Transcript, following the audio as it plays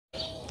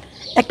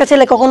একটা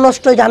ছেলে কখন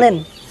নষ্ট হয় জানেন?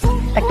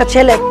 একটা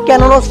ছেলে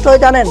কেন নষ্ট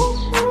হয় জানেন?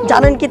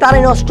 জানেন কি তার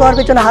এই নষ্ট হওয়ার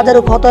পিছনে হাজারো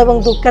ক্ষত এবং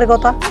দুঃখের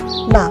কথা?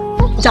 না,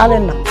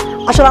 জানেন না।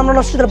 আসলে আমরা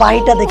নষ্টদের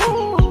বাহিরটা দেখি,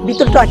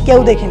 ভিতরটা কেউ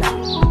দেখি না,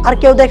 আর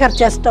কেউ দেখার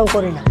চেষ্টাও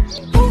করি না।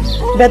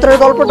 ভেতরের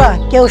গল্পটা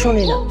কেউ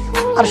শুনি না,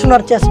 আর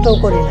শোনার চেষ্টাও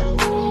করি না।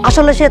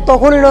 আসলে সে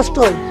তখনই নষ্ট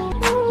হয়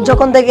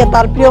যখন দেখে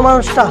তার প্রিয়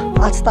মানুষটা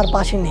আজ তার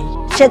পাশে নেই।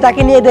 সে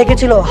তাকে নিয়ে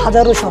দেখেছিল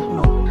হাজারো স্বপ্ন,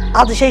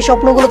 আজ সেই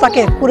স্বপ্নগুলো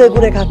তাকে কুরে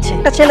কুরে খাচ্ছে।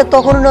 একটা ছেলে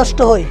তখনই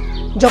নষ্ট হয়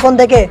যখন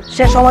দেখে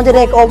সে সমাজের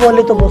এক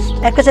অবহেলিত বস্তু।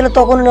 একটা ছেলে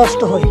তখনই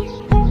নষ্ট হয়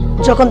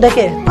যখন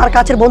দেখে তার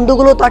কাছের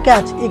বন্ধুগুলো তাকে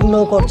আজ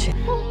ইগনোর করছে।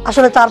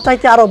 আসলে তার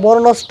চাইতে আরো বড়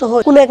নষ্ট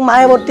হয় কোন এক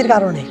মায়াবর্তীর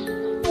কারণে,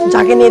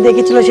 যাকে নিয়ে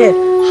দেখেছিল সে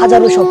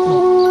হাজারো স্বপ্ন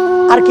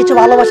আর কিছু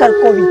ভালোবাসার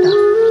কবিতা,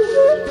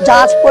 যা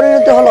আজ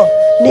পরিণত হলো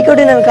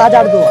নিকোটিনের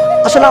গাঁজার দোয়া।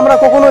 আসলে আমরা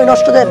কখনোই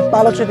নষ্টদের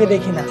ভালো চোখে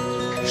দেখি না,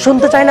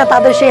 শুনতে চাই না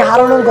তাদের সেই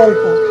হারানোর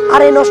গল্প।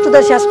 আর এই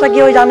নষ্টদের শেষটা কি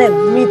হয় জানেন?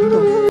 মৃত্যু।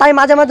 তাই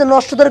মাঝে মাঝে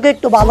নষ্টদেরকে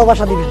একটু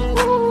ভালোবাসা দিবেন।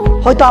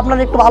 হয়তো আপনার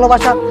একটু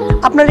ভালোবাসা,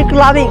 আপনার একটু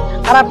লাভিং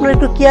আর আপনার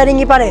একটু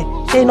কেয়ারিংই পারে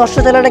সেই নষ্ট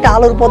ছেলেটাকে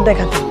আলোর পথ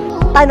দেখাতে।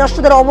 তাই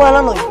নষ্টদের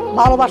অবহেলা নয়,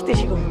 ভালোবাসতে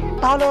শিখুন,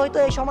 তাহলে হয়তো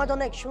এই সমাজ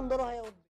অনেক সুন্দর হয়ে উঠবে।